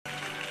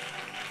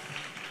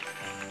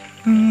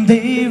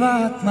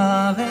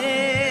ദൈവാത്മാവേ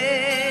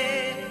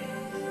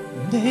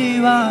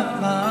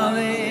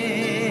ദൈവാത്മാവേ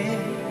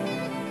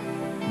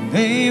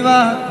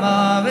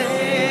ദൈവാത്മാവേ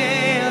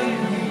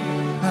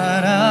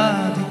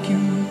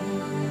ആരാധിക്കും.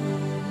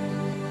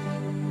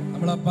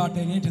 നമ്മൾ ആ പാട്ട്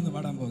എണീറ്റ് നിന്ന്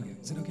പാടാൻ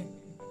പോവുകയാണ്.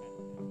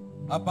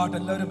 ആ പാട്ട്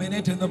എല്ലാവരും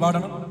എണീറ്റ് നിന്ന്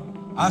പാടണം.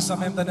 ആ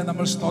സമയം തന്നെ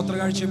നമ്മൾ സ്തോത്ര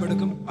കാഴ്ചയും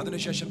എടുക്കും.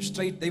 അതിനുശേഷം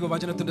സ്ട്രൈറ്റ്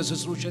ദൈവവചനത്തിന്റെ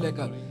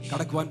ശുശ്രൂഷയിലേക്ക്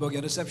കടക്കുവാൻ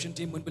പോകുക. റിസപ്ഷൻ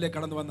ടീം മുൻപിലേക്ക്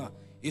കടന്നു വന്ന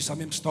ഈ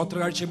സമയം സ്തോത്ര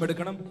കാഴ്ചയും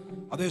എടുക്കണം.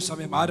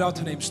 അതേസമയം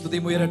ആരാധനയും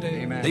സ്തുതിയും ഉയരട്ടെ.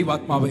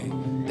 ദൈവാത്മാവേ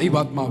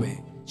ദൈവാത്മാവേ.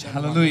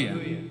 Hallelujah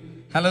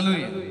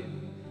hallelujah.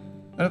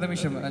 ഒരു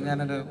നിമിഷം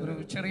ഒരു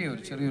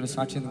ചെറിയൊരു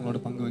സാക്ഷ്യം നിങ്ങളോട്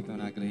പങ്കുവയ്ക്കാൻ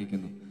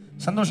ആഗ്രഹിക്കുന്നു.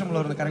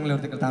 സന്തോഷമുള്ളവരുടെ കരങ്ങളെ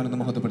ഉയർത്തി കർത്താവിനെ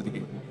മഹത്വപ്പെടുത്തുക.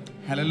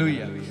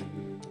 ഹല്ലേലൂയ.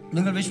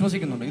 നിങ്ങൾ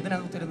വിശ്വസിക്കുന്നുണ്ട്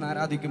ഇതിനകത്തിരുന്ന്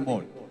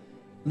ആരാധിക്കുമ്പോൾ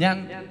ഞാൻ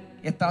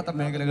എത്താത്ത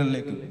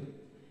മേഖലകളിലേക്കും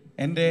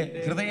എൻ്റെ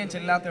ഹൃദയം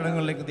ചെല്ലാത്ത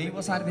ഇടങ്ങളിലേക്ക്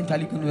ദൈവസാന്നിധ്യം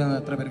ചലിക്കുന്നു എന്ന്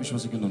എത്ര പേര്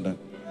വിശ്വസിക്കുന്നുണ്ട്?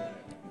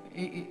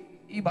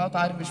 ഈ ഭാഗത്ത്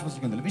ആരും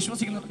വിശ്വസിക്കുന്നില്ല.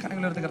 വിശ്വസിക്കുന്ന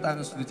കരങ്ങളെടുത്ത്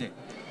കർത്താവിനെ സ്തുതിച്ചേ.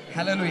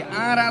 ഹല്ലേലൂയ.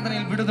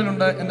 ആരാധനയിൽ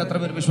വിടുതലുണ്ട് എന്ന് എത്ര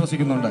പേര്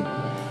വിശ്വസിക്കുന്നുണ്ട്?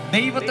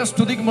 ദൈവത്തെ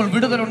സ്തുതിക്കുമ്പോൾ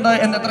വിടുതലുണ്ട്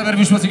എന്ന് എത്ര പേര്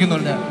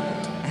വിശ്വസിക്കുന്നുണ്ട്?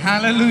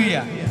 ഹല്ലേലൂയ.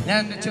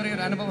 ഞാൻ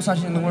ചെറിയൊരു അനുഭവ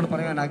സാക്ഷ്യം നിങ്ങളോട്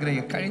പറയാൻ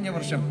ആഗ്രഹിക്കുക. കഴിഞ്ഞ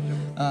വർഷം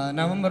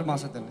നവംബർ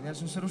മാസത്തിൽ ഞാൻ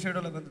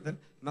ശുശ്രൂഷയോടുള്ള ബന്ധത്തിൽ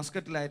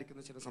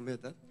മസ്കറ്റിലായിരിക്കുന്ന ചില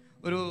സമയത്ത്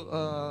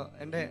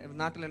എൻ്റെ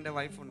നാട്ടിൽ എൻ്റെ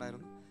വൈഫ്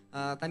ഉണ്ടായിരുന്നു.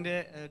 തൻ്റെ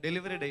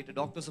ഡെലിവറി ഡേറ്റ്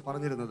ഡോക്ടേഴ്സ്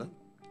പറഞ്ഞിരുന്നത്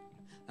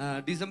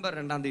ഡിസംബർ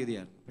 2-ാം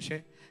തീയതിയായിരുന്നു. പക്ഷേ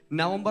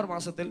നവംബർ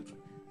മാസത്തിൽ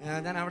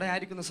ഞാൻ അവിടെ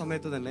ആയിരിക്കുന്ന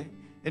സമയത്ത് തന്നെ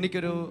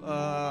എനിക്കൊരു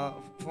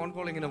ഫോൺ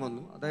കോൾ ഇങ്ങനെ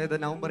വന്നു. അതായത്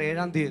നവംബർ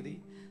 7-ാം തീയതി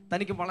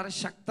തനിക്ക് വളരെ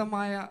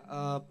ശക്തമായ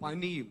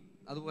പനിയും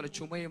അതുപോലെ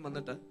ചുമയും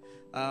വന്നിട്ട്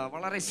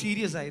വളരെ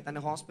സീരിയസ് ആയി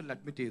തന്നെ ഹോസ്പിറ്റലിൽ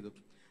അഡ്മിറ്റ് ചെയ്തു.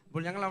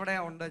 അപ്പോൾ ഞങ്ങൾ അവിടെ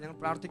ഉണ്ട്, ഞങ്ങൾ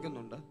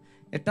പ്രാർത്ഥിക്കുന്നുണ്ട്.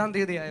 8-ാം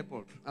തീയതി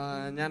ആയപ്പോൾ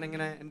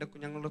ഞാനിങ്ങനെ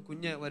ഞങ്ങളുടെ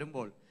കുഞ്ഞ്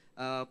വരുമ്പോൾ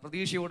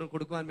പ്രതീക്ഷയോട്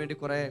കൊടുക്കുവാൻ വേണ്ടി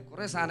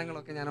കുറേ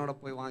സാധനങ്ങളൊക്കെ ഞാൻ അവിടെ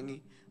പോയി വാങ്ങി.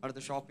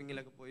 അവിടുത്തെ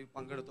ഷോപ്പിങ്ങിലൊക്കെ പോയി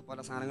പങ്കെടുത്ത് പല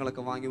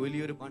സാധനങ്ങളൊക്കെ വാങ്ങി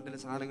വലിയൊരു ബണ്ടിൽ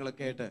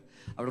സാധനങ്ങളൊക്കെ ആയിട്ട്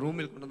അവിടെ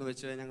റൂമിൽ കൊണ്ടുവന്ന്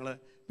വെച്ച് ഞങ്ങൾ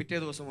പിറ്റേ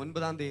ദിവസം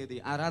 9-ാം തീയതി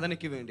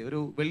ആരാധനയ്ക്ക് വേണ്ടി, ഒരു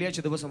വെള്ളിയാഴ്ച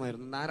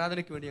ദിവസമായിരുന്നു,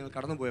 ആരാധനയ്ക്ക് വേണ്ടി ഞങ്ങൾ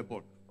കടന്നു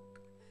പോയപ്പോൾ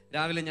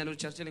രാവിലെ ഞാനൊരു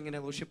ചർച്ചിൽ ഇങ്ങനെ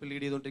വർഷിപ്പ്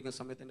ലീഡ് ചെയ്തുകൊണ്ടിരിക്കുന്ന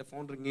സമയത്ത് എൻ്റെ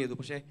ഫോൺ റിങ് ചെയ്തു.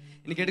 പക്ഷേ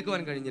എനിക്ക്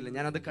എടുക്കുവാൻ കഴിഞ്ഞില്ല.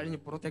 ഞാനത് കഴിഞ്ഞ്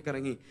പുറത്തേക്ക്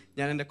ഇറങ്ങി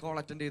ഞാൻ എൻ്റെ കോൾ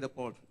അറ്റൻഡ്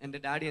ചെയ്തപ്പോൾ എൻ്റെ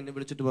ഡാഡി എന്നെ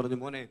വിളിച്ചിട്ട് പറഞ്ഞു,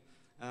 മോനെ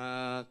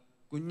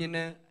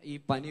കുഞ്ഞിന് ഈ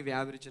പനി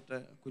വ്യാപരിച്ചിട്ട്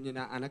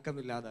കുഞ്ഞിന്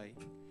അനക്കമില്ലാതായി.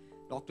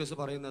 ഡോക്ടേഴ്സ്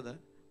പറയുന്നത്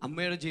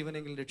അമ്മയുടെ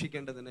ജീവനെങ്കിലും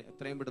രക്ഷിക്കേണ്ടതിന്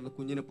എത്രയും പെട്ടെന്ന്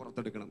കുഞ്ഞിനെ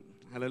പുറത്തെടുക്കണം.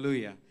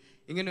 ഹല്ലേലൂയ.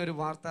 ഇങ്ങനെ ഒരു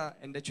വാർത്ത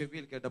എൻ്റെ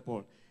ചെവിയിൽ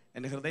കേട്ടപ്പോൾ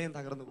എൻ്റെ ഹൃദയം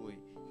തകർന്നു പോയി.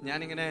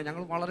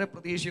 ഞങ്ങൾ വളരെ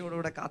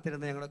പ്രതീക്ഷയോടുകൂടെ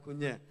കാത്തിരുന്ന ഞങ്ങളുടെ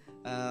കുഞ്ഞ്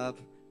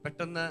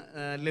പെട്ടെന്ന്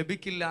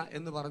ലഭിക്കില്ല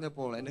എന്ന്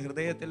പറഞ്ഞപ്പോൾ എൻ്റെ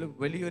ഹൃദയത്തിൽ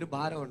വലിയൊരു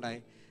ഭാരം ഉണ്ടായി.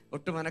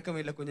 ഒട്ടും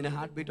അനക്കമില്ല, കുഞ്ഞിന്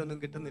ഹാർട്ട് ബീറ്റ് ഒന്നും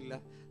കിട്ടുന്നില്ല.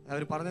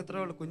 അവർ പറഞ്ഞത്രേ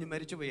ഉള്ളൂ, കുഞ്ഞ്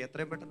മരിച്ചുപോയി,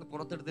 എത്രയും പെട്ടെന്ന്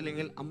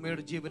പുറത്തെടുത്തില്ലെങ്കിൽ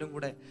അമ്മയുടെ ജീവനും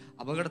കൂടെ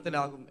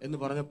അപകടത്തിലാകും എന്ന്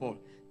പറഞ്ഞപ്പോൾ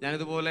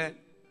ഞാനിതുപോലെ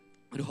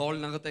ഒരു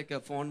ഹോളിനകത്തേക്ക്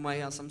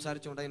ഫോണുമായി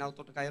സംസാരിച്ചുകൊണ്ട്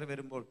അതിനകത്തോട്ട് കയറി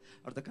വരുമ്പോൾ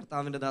അവിടുത്തെ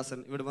കർത്താവിൻ്റെ ദാസൻ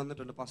ഇവിടെ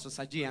വന്നിട്ടുണ്ട്, പാസ്റ്റർ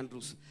സജി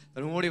ആൻഡ്രൂസ്.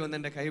 ഓടി വന്ന്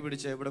എൻ്റെ കൈ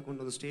പിടിച്ച് ഇവിടെ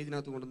കൊണ്ടുവന്ന്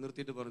സ്റ്റേജിനകത്ത് കൊണ്ട്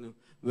നിർത്തിയിട്ട് പറഞ്ഞു,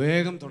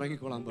 വേഗം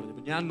തുടങ്ങിക്കോളാൻ പറഞ്ഞു.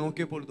 അപ്പോൾ ഞാൻ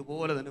നോക്കിയപ്പോൾ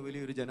ഇതുപോലെ തന്നെ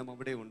വലിയൊരു ജനം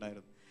അവിടെ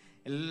ഉണ്ടായിരുന്നു.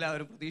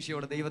 എല്ലാവരും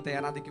പ്രതീക്ഷയോടെ ദൈവത്തെ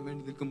ആരാധിക്കാൻ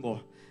വേണ്ടി നിൽക്കുമ്പോൾ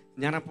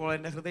ഞാനപ്പോൾ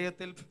എൻ്റെ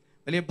ഹൃദയത്തിൽ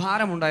വലിയ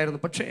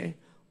ഭാരമുണ്ടായിരുന്നു. പക്ഷേ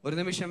ഒരു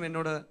നിമിഷം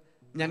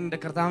ഞാൻ എൻ്റെ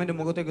കർത്താവിൻ്റെ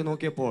മുഖത്തേക്ക്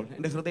നോക്കിയപ്പോൾ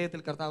എൻ്റെ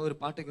ഹൃദയത്തിൽ കർത്താവ് ഒരു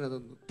പാട്ടിങ്ങനെ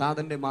തന്നു,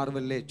 താതൻ്റെ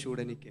മാർവല്ലേ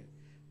ചൂടെനിക്ക്,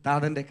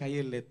 താതൻ്റെ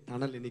കയ്യല്ലേ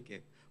തണലെനിക്ക്,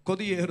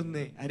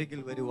 കൊതിയേറുന്നേ അരികിൽ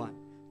വരുവാൻ,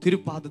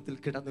 തിരുപ്പാദത്തിൽ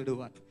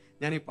കിടന്നിടുവാൻ.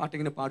 ഞാൻ ഈ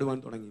പാട്ടിങ്ങനെ പാടുവാൻ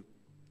തുടങ്ങി.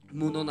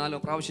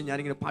 3-4 പ്രാവശ്യം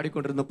ഞാനിങ്ങനെ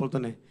പാടിക്കൊണ്ടിരുന്നപ്പോൾ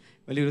തന്നെ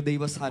വലിയൊരു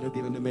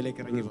ദൈവസാന്നിധ്യം എൻ്റെ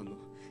മേലേക്ക് ഇറങ്ങി വന്നു.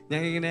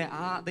 ഞാനിങ്ങനെ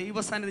ആ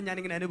ദൈവസാന്നിധ്യം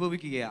ഞാനിങ്ങനെ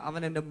അനുഭവിക്കുകയാണ്.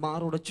 അവൻ എൻ്റെ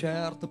മാറോട്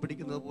ചേർത്ത്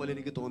പിടിക്കുന്നത് പോലെ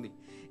എനിക്ക് തോന്നി.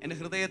 എൻ്റെ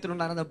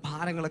ഹൃദയത്തിലുണ്ടായിരുന്ന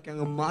ഭാരങ്ങളൊക്കെ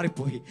അങ്ങ്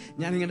മാറിപ്പോയി.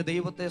 ഞാനിങ്ങനെ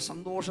ദൈവത്തെ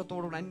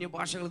സന്തോഷത്തോടുകൂടി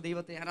അന്യഭാഷകൾ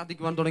ദൈവത്തെ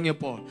ആരാധിക്കുവാൻ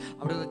തുടങ്ങിയപ്പോൾ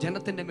അവിടെ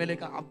ജനത്തിൻ്റെ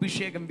മേലേക്ക്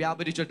അഭിഷേകം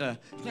വ്യാപരിച്ചിട്ട്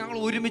ഞങ്ങൾ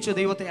ഒരുമിച്ച്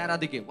ദൈവത്തെ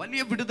ആരാധിക്കുക.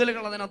 വലിയ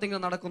വിടുതലുകൾ അതിനകത്ത്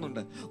ഇങ്ങനെ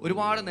നടക്കുന്നുണ്ട്.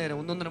 ഒരുപാട് നേരം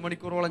 1-1.5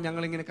 മണിക്കൂറോളം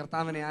ഞങ്ങളിങ്ങനെ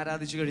കർത്താവിനെ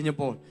ആരാധിച്ചു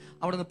കഴിഞ്ഞപ്പോൾ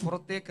അവിടെ നിന്ന്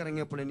പുറത്തേക്ക്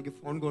ഇറങ്ങിയപ്പോൾ എനിക്ക്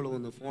ഫോൺ കോൾ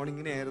വന്നു. ഫോൺ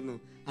ഇങ്ങനെയായിരുന്നു,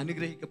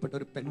 അനുഗ്രഹിക്കപ്പെട്ട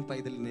ഒരു പെൺ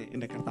പൈതലിനെ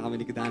എൻ്റെ കർത്താവ്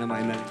എനിക്ക്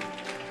ദാനമായി നൽകി.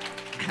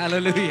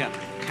 Hallelujah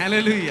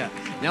hallelujah.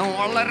 ഞാൻ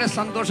വളരെ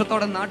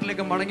സന്തോഷത്തോടെ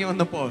നാട്ടിലേക്ക് മടങ്ങി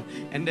വന്നപ്പോൾ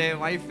എൻ്റെ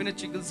വൈഫിനെ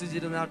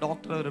ചികിത്സിച്ചിരുന്ന ആ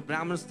ഡോക്ടർ, ഒരു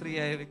ബ്രാഹ്മണ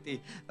സ്ത്രീയായ വ്യക്തി,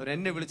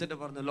 അവരെന്നെ വിളിച്ചിട്ട്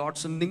പറഞ്ഞു,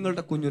 ലോർഡ്സൺ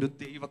നിങ്ങളുടെ കുഞ്ഞൊരു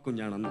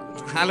ദൈവക്കുഞ്ഞാണെന്ന്.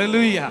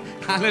 Hallelujah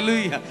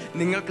hallelujah.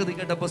 നിങ്ങൾക്ക് ഇത്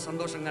കേട്ടപ്പോൾ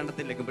സന്തോഷം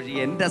കണ്ടെത്തില്ലേക്കും, പക്ഷേ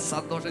എൻ്റെ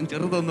സന്തോഷം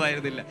ചെറുതൊന്നും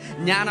ആയിരുന്നില്ല.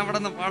 ഞാൻ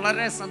അവിടെ നിന്ന്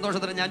വളരെ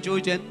സന്തോഷത്തോടെ ഞാൻ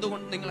ചോദിച്ചു,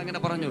 എന്തുകൊണ്ട് നിങ്ങൾ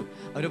അങ്ങനെ പറഞ്ഞു?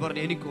 അവർ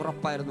പറഞ്ഞു, എനിക്ക്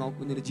ഉറപ്പായിരുന്നു ആ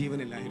കുഞ്ഞിന്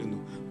ജീവനില്ലായിരുന്നു,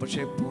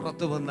 പക്ഷേ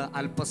പുറത്ത് വന്ന്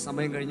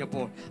അല്പസമയം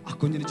കഴിഞ്ഞപ്പോൾ ആ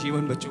കുഞ്ഞിന്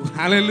ജീവൻ വെച്ചു.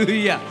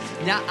 ഹല്ലേലൂയ.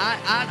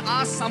 ആ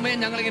സമയം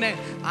ഞങ്ങളിങ്ങനെ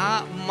ആ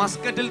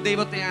മസ്കറ്റിൽ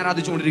ദൈവത്തെ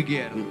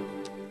ആരാധിച്ചുകൊണ്ടിരിക്കുകയായിരുന്നു.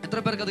 എത്ര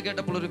പേർക്ക് അത്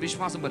കേട്ടപ്പോൾ ഒരു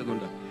വിശ്വാസം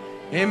വരുന്നുണ്ട്?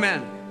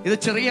 ആമേൻ. ഇത്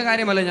ചെറിയ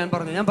കാര്യമല്ല ഞാൻ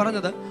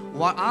പറഞ്ഞത്.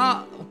 ആ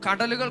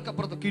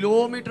കടലുകൾക്കപ്പുറത്ത്,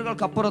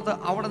 കിലോമീറ്ററുകൾക്കപ്പുറത്ത്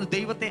അവിടെ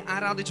ദൈവത്തെ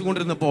ആരാധിച്ചു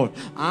കൊണ്ടിരുന്നപ്പോൾ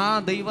ആ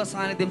ദൈവ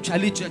സാന്നിധ്യം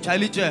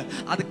ചലിച്ച്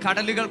അത്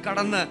കടലുകൾ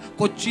കടന്ന്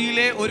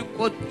കൊച്ചിയിലെ ഒരു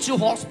കൊച്ചു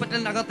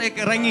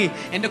ഹോസ്പിറ്റലിനകത്തേക്ക് ഇറങ്ങി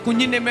എൻ്റെ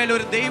കുഞ്ഞിൻ്റെ മേലെ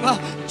ഒരു ദൈവ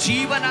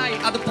ജീവനായി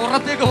അത്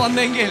പുറത്തേക്ക്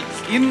വന്നെങ്കിൽ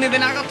ഇന്ന്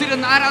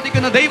ഇതിനകത്തിരുന്ന്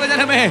ആരാധിക്കുന്ന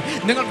ദൈവജനമേ,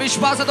 നിങ്ങൾ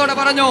വിശ്വാസത്തോടെ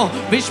പറഞ്ഞോ,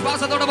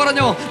 വിശ്വാസത്തോടെ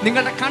പറഞ്ഞോ.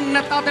 നിങ്ങളുടെ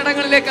കണ്ണെത്താത്ത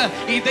ഇടങ്ങളിലേക്ക്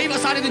ഈ ദൈവ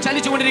സാന്നിധ്യം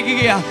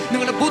ചലിച്ചുകൊണ്ടിരിക്കുകയാ.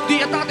 നിങ്ങളുടെ ബുദ്ധി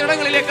എത്താത്ത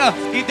ഇടങ്ങളിലേക്ക്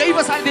ഈ ദൈവ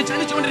സാന്നിധ്യം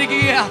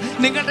ചലിച്ചുകൊണ്ടിരിക്കുകയാ.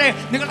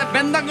 നിങ്ങളുടെ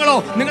ബന്ധങ്ങളോ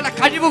നിങ്ങളുടെ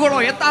കഴിവുകളോ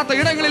എത്താത്ത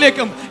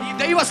ഇടങ്ങളിലേക്കും ഈ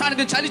ദൈവ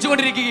സാന്നിധ്യം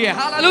ചലിച്ചുകൊണ്ടിരിക്കുകയാ.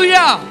 ഹല്ലേലൂയ.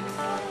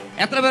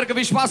 എത്ര പേർക്ക്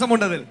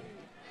വിശ്വാസമുണ്ടതിൽ?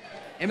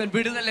 ആമേൻ.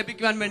 വിടുതൽ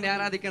ലഭിക്കുവാൻ വേണ്ടി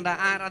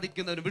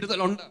ആരാധിക്കുന്നവന്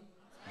വിടുതലുണ്ട്.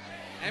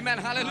 ആമേൻ.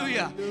 ഹല്ലേലൂയ.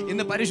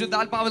 ഇന്ന്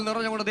പരിശുദ്ധാത്മാവിൽ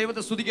നിറഞ്ഞുകൊണ്ട്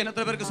ദൈവത്തെ സ്തുതിക്കാൻ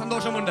എത്ര പേർക്ക്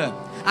സന്തോഷമുണ്ട്?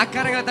 ആ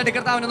കരങ്ങളെ തട്ടി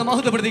കർത്താവിനെ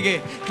മഹത്വപ്പെടുത്തിക്കേ.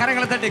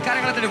 കരങ്ങളെ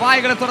തട്ടി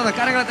വായുകളെ തുറന്ന്,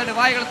 കരങ്ങളെ തട്ടി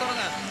വായുകളെ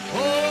തുറന്ന്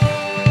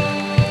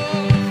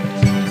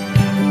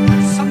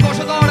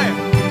സന്തോഷത്തോടെ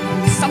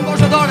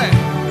സന്തോഷത്തോടെ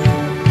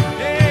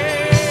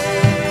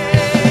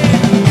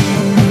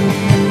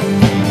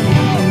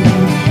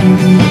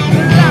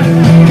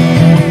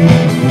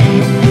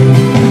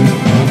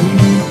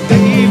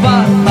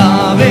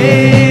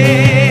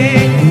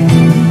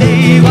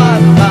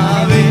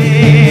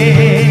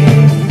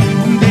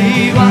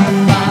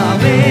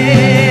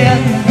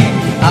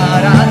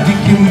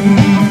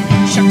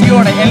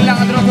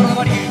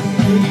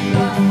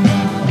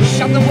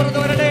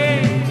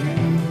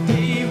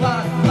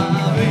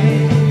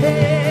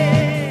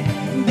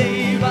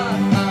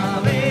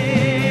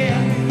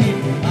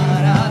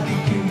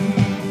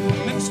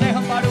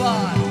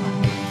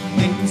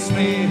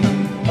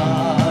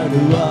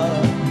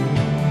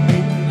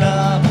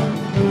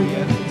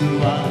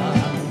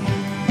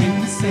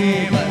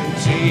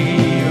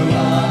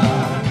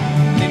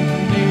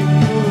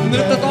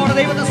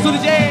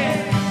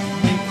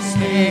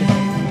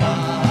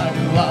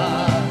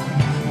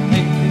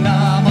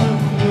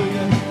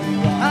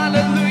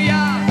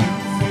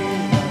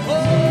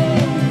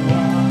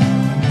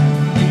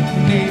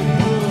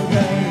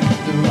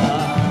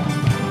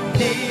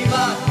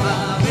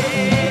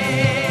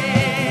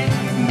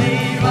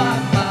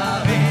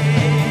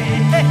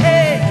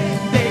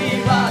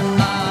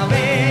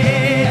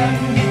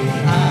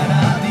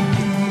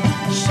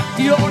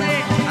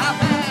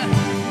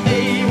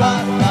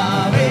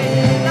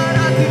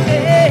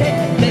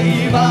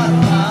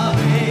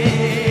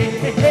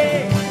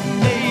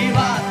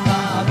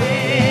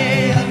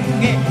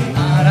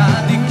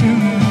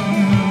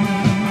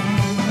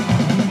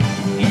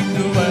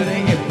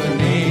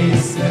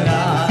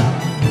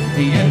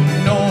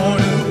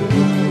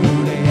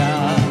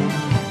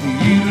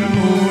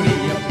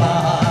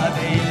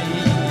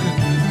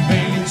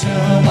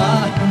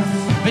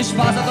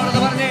വിശ്വാസത്തോടെ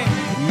പറഞ്ഞേ,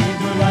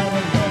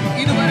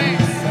 ഇതുവരെ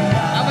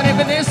അവൻ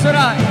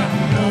എബെനേസറായി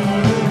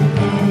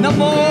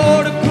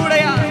നമ്മോട്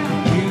കൂടെയാ.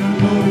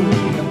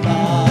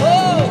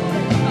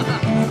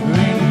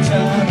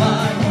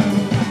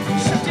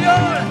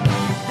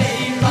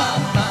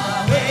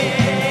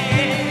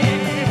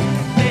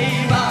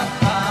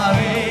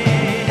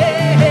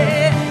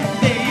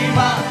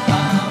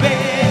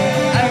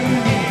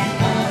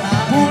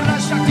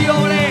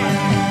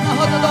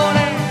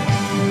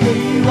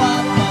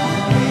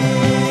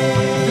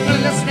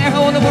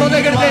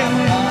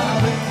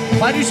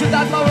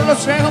 പരിശുദ്ധാത്മാവുള്ള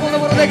സ്നേഹമൊന്ന്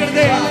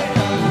പുറത്തേക്കെടുത്തേ.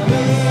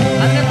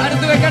 അതിനെ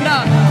തടുത്തു വെക്കണ്ട.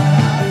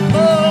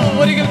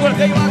 ഒരിക്കൽ കൂടെ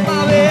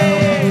ദൈവാത്മാവേ,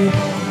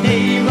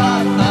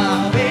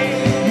 ദൈവാത്മാവേ,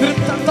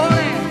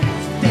 നൃത്തത്തോടെ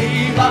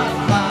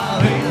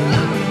ദൈവാത്മാവേ,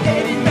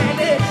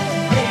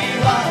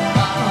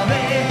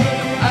 ദൈവാത്മാവേ,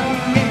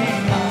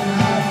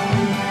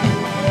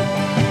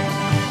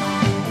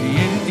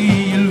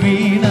 എഴുതിയിൽ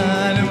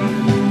വീണാലും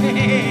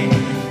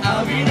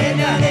അവിടെ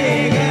ഞാൻ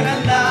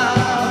ഏകനല്ല.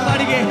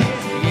 പാടിക്കേ.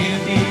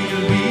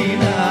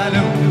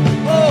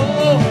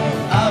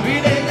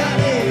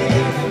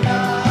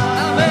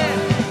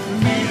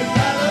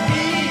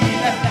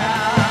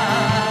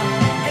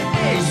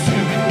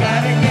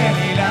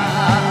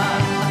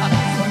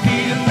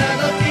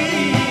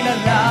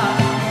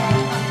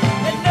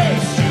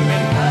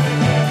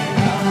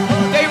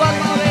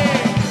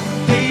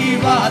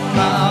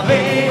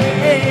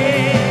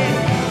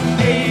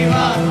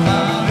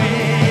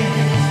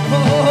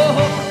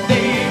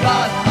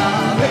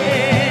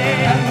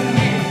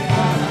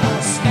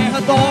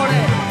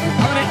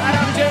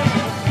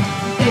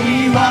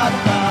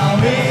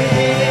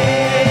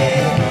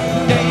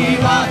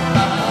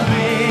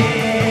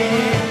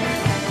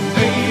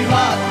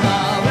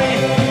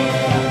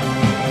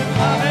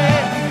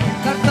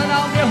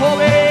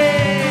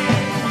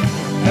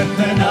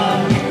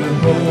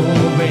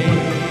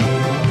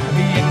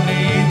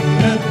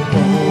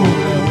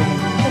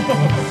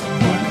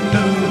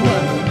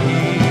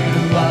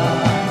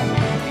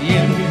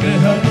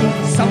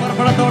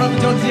 സമർപ്പണത്തോടൊന്ന്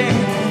ചോദിച്ചേ,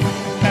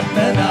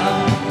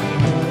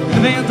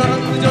 ഹൃദയം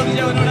തുറന്നു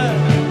ചോദിച്ചേ അവനോട്.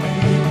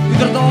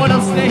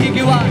 ഇത്രത്തോളം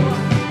സ്നേഹിക്കുവാൻ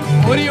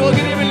ഒരു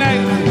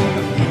യോഗ്യതയുമില്ലായിരുന്നു,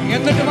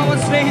 എന്നിട്ടും അവൻ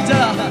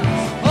സ്നേഹിച്ചതാ.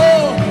 ഓ,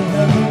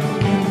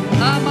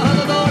 ആ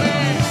മഹത്വത്തോടെ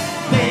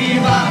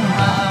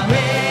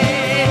ദൈവാത്മാവേ,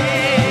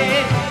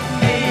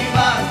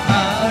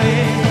 ദൈവാത്മാവേ,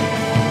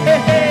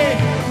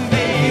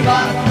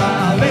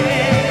 ദൈവാത്മാവേ,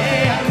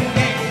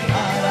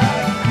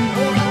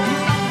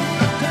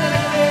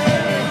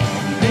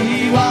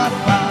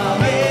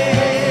 ദൈവാത്മാവേ,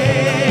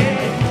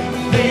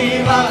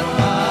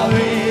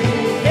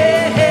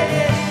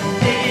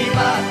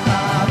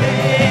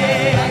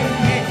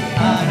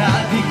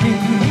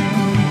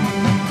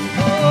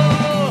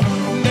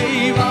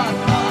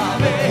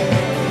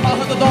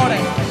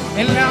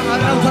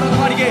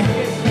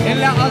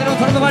 എല്ലാ ആദരവും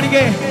തുറന്നു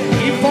പാടിക്കേ.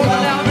 ഇപ്പോൾ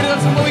തന്നെ ആ വിടുതൽ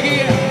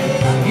സംഭവിക്കുകയാണ്.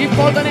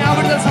 ഇപ്പോൾ തന്നെ ആ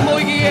വിടുതൽ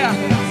സംഭവിക്കുകയാണ്.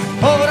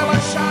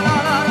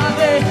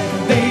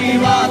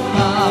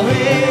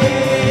 ദൈവാത്മാവേ,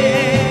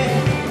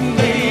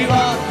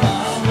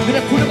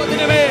 നിന്റെ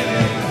കുടുംബത്തിന് മേൽ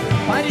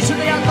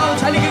പരിശുദ്ധ ആത്മാവ്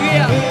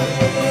ചലിക്കുകയാണ്.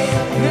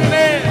 നിന്റെ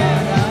മേൽ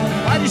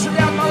പരിശുദ്ധ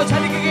ആത്മാവ്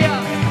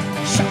ചലിക്കുകയാണ്.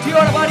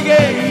 ശക്തിയോടെ പാടിക്കേ.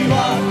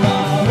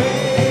 ദൈവാത്മാവേ,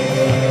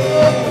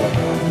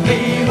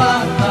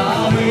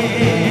 ദൈവാത്മാവേ,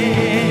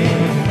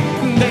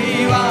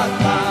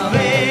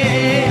 ദൈവാത്മാവേ,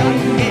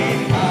 അങ്ങേ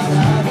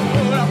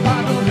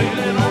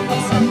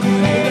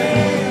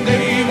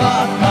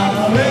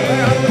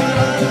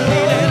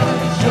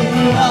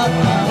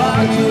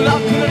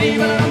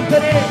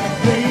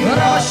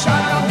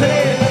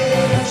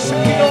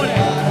ശക്തിയോടെ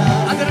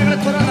അതിരങ്ങളെ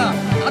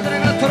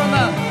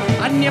തുറന്ന്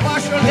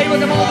അന്യഭാഷകൾ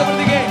ദൈവത്തെ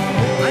ബോധപ്പെടുത്തുക.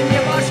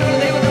 അന്യഭാഷകൾ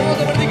ദൈവത്തെ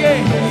ബോധപ്പെടുത്തുക.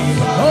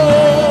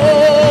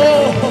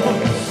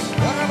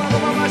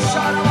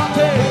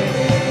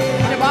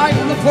 വായിൽ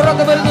നിന്ന്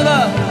പുറത്തു വരുന്നത്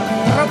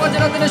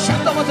പ്രവചനത്തിന്റെ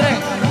ശബ്ദമത്രേ.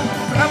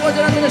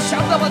 പ്രവചനത്തിന്റെ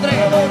ശബ്ദമത്രേ.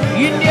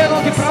 ഇന്ത്യയെ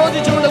നോക്കി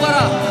പ്രവചിച്ചുകൊണ്ട് പറ,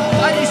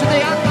 പരിശുദ്ധ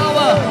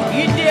ആത്മാവ്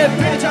ഇന്ത്യയെ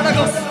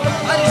പിടിച്ചടക്കും.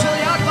 പരിശുദ്ധ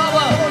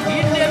ആത്മാവ്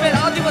ഇന്ത്യയെ മേൽ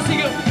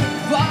ആധിപസിക്കും.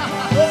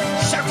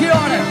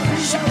 ശക്തിയോടെ,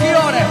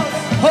 ശക്തിയോടെ.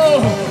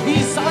 ഈ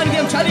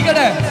സാന്നിധ്യം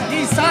ചലിക്കട്ടെ, ഈ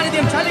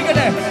സാന്നിധ്യം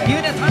ചലിക്കട്ടെ.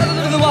 ഇതിനെ തടഞ്ഞു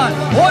നിർത്തുവാൻ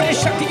ഒരു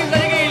ശക്തിക്കും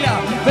കഴിയുകയില്ല.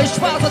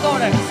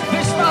 വിശ്വാസത്തോടെ,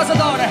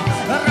 വിശ്വാസത്തോടെ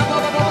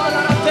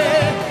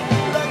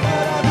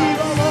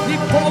നീ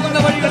പോകുന്ന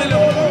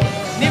വഴികളിലും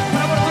നീ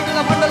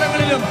പ്രവർത്തിക്കുന്ന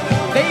മണ്ഡലങ്ങളിലും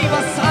ദൈവ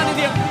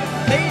സാന്നിധ്യം,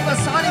 ദൈവ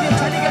സാന്നിധ്യം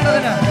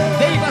ചലിക്കേണ്ടതിന്,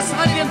 ദൈവ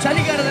സാന്നിധ്യം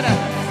ചലിക്കേണ്ടതിന്.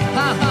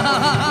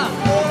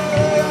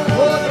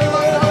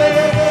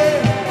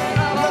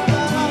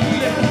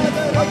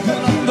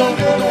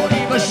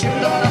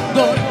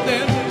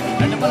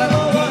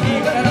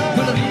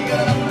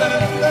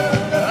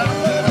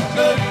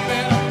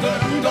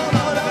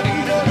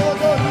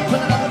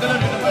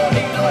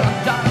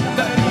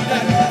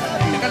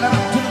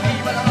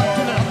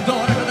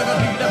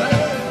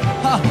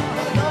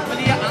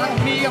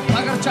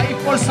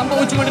 ഇപ്പോൾ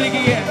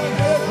സംഭവിച്ചുകൊണ്ടിരിക്കുകയാണ്.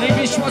 നീ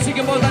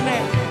വിശ്വസിക്കുമ്പോൾ തന്നെ,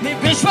 നീ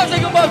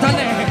വിശ്വസിക്കുമ്പോൾ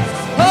തന്നെ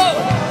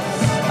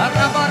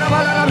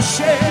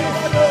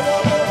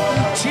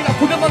ചില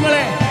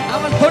കുടുംബങ്ങളെ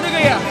അവൻ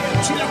തൊടുകയാ,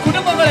 ചില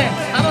കുടുംബങ്ങളെ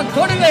അവൻ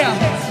തൊടുകയാ.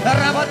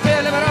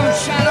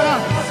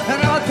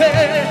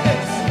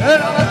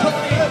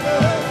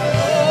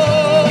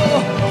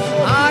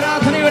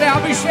 ആരാധനയുടെ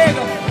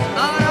അഭിഷേകം,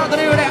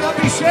 ആരാധനയുടെ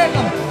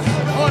അഭിഷേകം.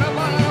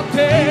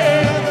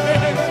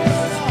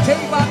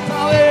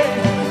 ദൈവാത്മാവേ,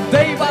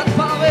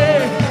 ദൈവാത്മാവേ,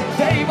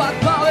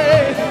 ദൈവാത്മാവേ,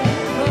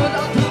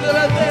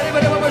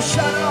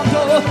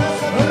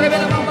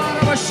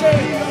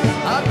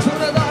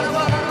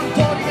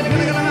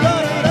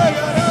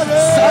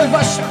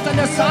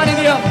 സർവശക്തന്റെ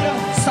സാന്നിധ്യം,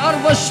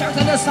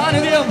 സർവശക്തന്റെ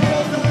സാന്നിധ്യം.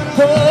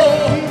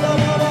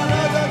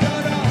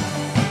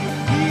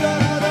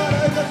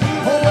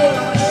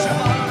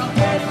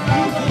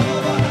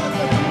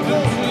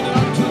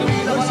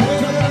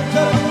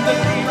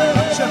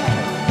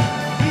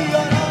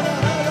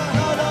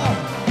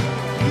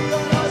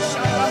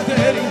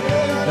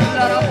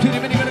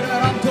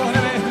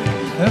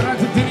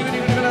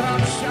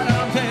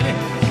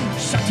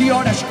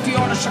 ശക്തിയോടെ,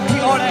 ശക്തിയോടെ,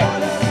 ശക്തിയോടെ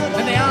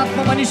നിന്റെ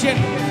ആത്മമനുഷ്യൻ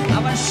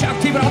അവൻ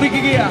ശക്തി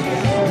പ്രാപിക്കുകയാണ്.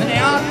 നിന്റെ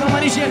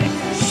ആത്മമനുഷ്യൻ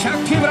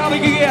ശക്തി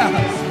പ്രാപിക്കുകയാണ്.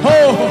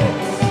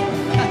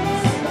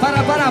 പറ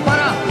പറ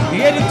പറ.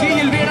 ഏത്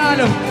തീയിൽ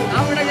വീണാലും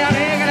അവിടെ ഞാൻ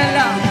ഏകനല്ല,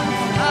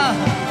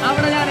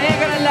 അവിടെ ഞാൻ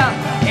ഏകനല്ല.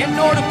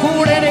 എന്നോട്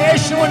കൂടെ എന്റെ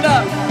യേശുവുണ്ട്,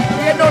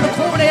 എന്നോട്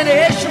കൂടെ എന്റെ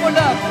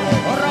യേശുവുണ്ട്.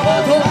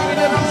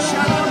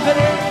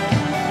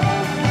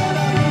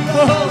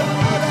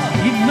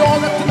 ഈ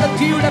ലോകത്തിന്റെ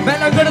തീയുടെ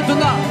ബലം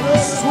കെടുത്തുന്ന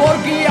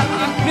സ്വർഗീയ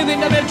അഗ്നി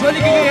നിന്റെ മേൽ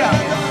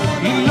ജ്വലിക്കുകയാണ്.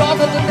 ഈ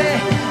ലോകത്തിന്റെ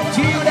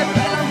തീയുടെ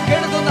ബലം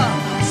കെടുത്തുന്ന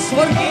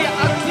സ്വർഗീയ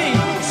അഗ്നി,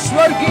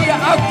 സ്വർഗീയ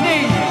അഗ്നി.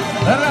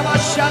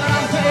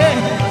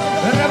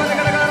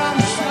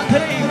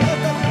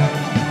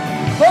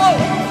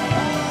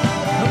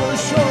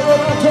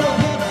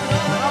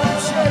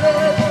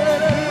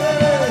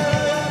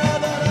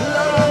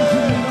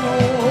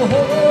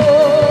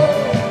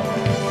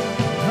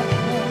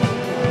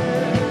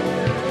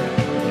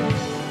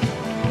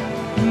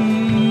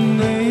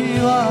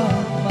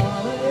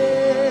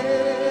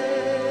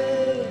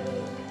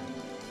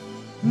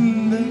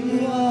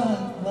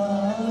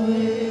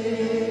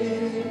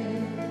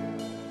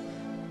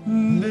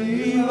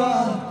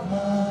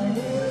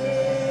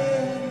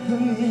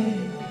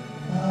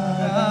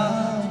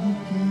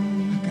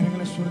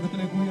 കരങ്ങളെ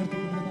സ്വർഗത്തിലേക്ക്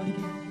ഉയർത്തിക്കൊണ്ട്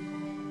പാടിക്കും.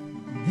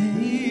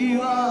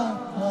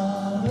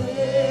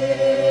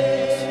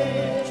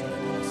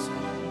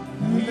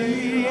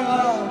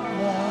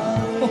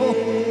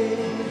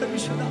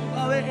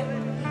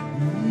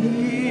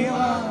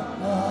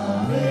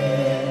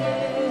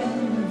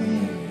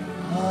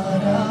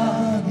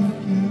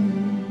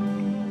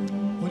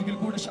 ഒരിക്കൽ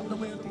കൂടെ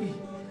ശബ്ദമുയർത്തി.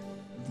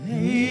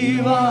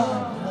 ദൈവ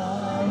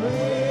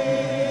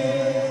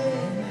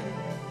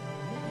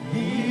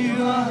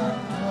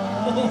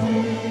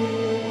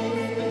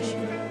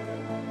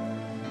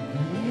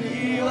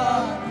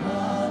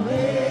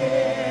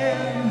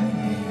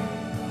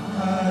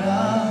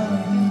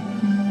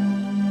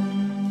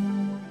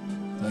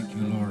Thank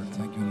you, Lord.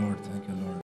 Thank you, Lord. Thank you, Lord.